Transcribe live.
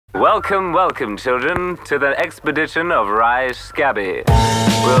Welcome, welcome, children, to the expedition of Rye Shabby.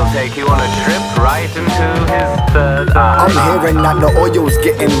 We'll take you on a trip right into his third eye. I'm hearing that the oil's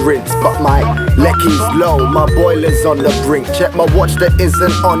getting rinsed, but my lecky's low, my boiler's on the brink. Check my watch that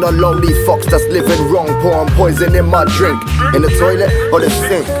isn't on, a lonely fox that's living wrong, pouring poison in my drink. In the toilet or the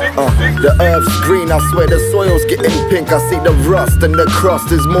sink? The herb's green, I swear the soil's getting pink. I see the rust and the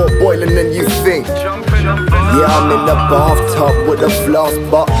crust is more boiling than you think. Yeah, I'm in the bathtub with a flask,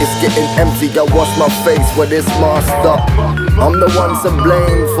 but it's getting empty. I wash my face with this masked up. I'm the one to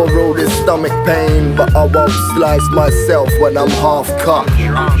blame for all this stomach pain, but I won't slice myself when I'm half cut.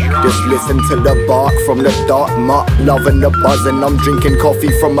 Just listen to the bark from the dark muck, loving the buzzing. I'm drinking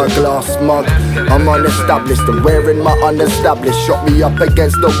coffee from a glass mug. I'm unestablished and wearing my unestablished. Shot me up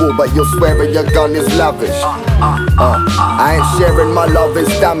against the wall, but you're swearing your gun is lavish. I ain't sharing my love,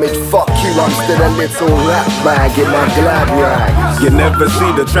 it's damage. Fuck you, I'm still a little rat bag in my glad rag. You never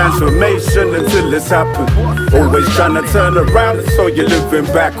see the transformation until it's happened. Always trying to turn around, so you're living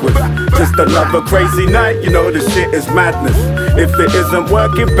backwards. Just another crazy night, you know the shit is madness. If it isn't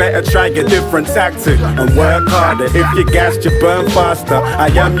working, better try a different tactic and work harder. If you gas, you burn faster. I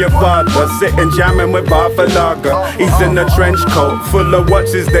am your father, sitting jamming with Arthur Lager. He's in a trench coat, full of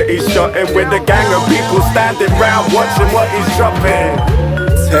watches that he's shotting, with a gang of people standing round watching what he's dropping.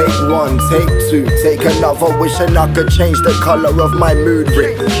 Take one, take two, take another, wishing I could change the colour of my mood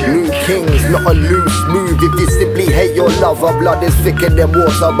ring. New kings, not a loose move. If you simply hate your lover, blood is thicker than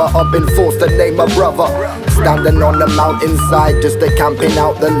water, but I've been forced to name a brother. Standing on the mountainside, just a camping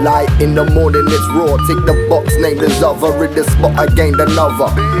out the light. In the morning it's raw, tick the box, name the other. In the spot I gained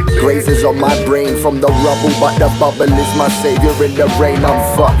another. Grazes on my brain from the rubble, but the bubble is my saviour in the rain. I'm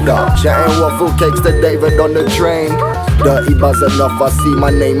fucked up, chatting waffle cakes to David on the train. Dirty buzzing off, I see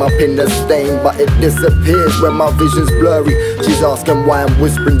my name up in the stain, but it disappears when my vision's blurry. She's asking why I'm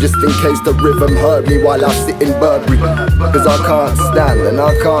whispering, just in case the rhythm heard me while I sit in Burberry. Cause I can't stand, and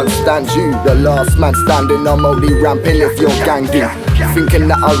I can't stand you, the last man standing. I'm only ramping if you're ganging, thinking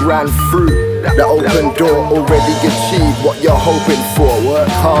that I ran through the open door, already achieved what you're hoping for. Work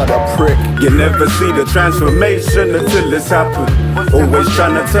harder, prick. You never see the transformation until it's happened. Always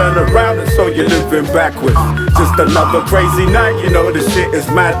trying to turn around, and so you're living backwards. Just another crazy night, you know the shit is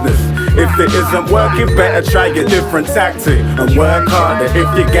madness. If it isn't working, better try a different tactic and work harder. If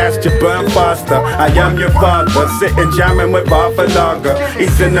you gas, you burn faster. I am your father, sitting jamming with Arthur Lager.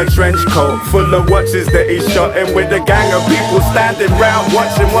 He's in a trench coat, full of watches that he's shotting, with a gang of people standing round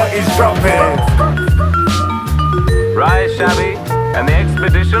watching what he's dropping. Rye Shabby and the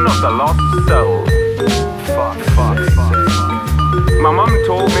expedition of the lost soul. My mum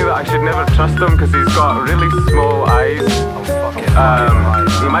told me that I should never trust him because he's got really small eyes.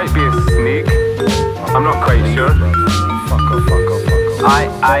 He might be a snake. I'm not quite sure.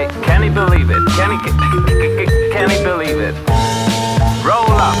 Can he believe it? Can he believe it?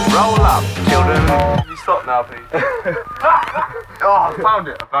 Roll up, children. You stop now, please. Oh, I found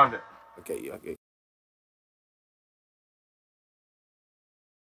it. Okay.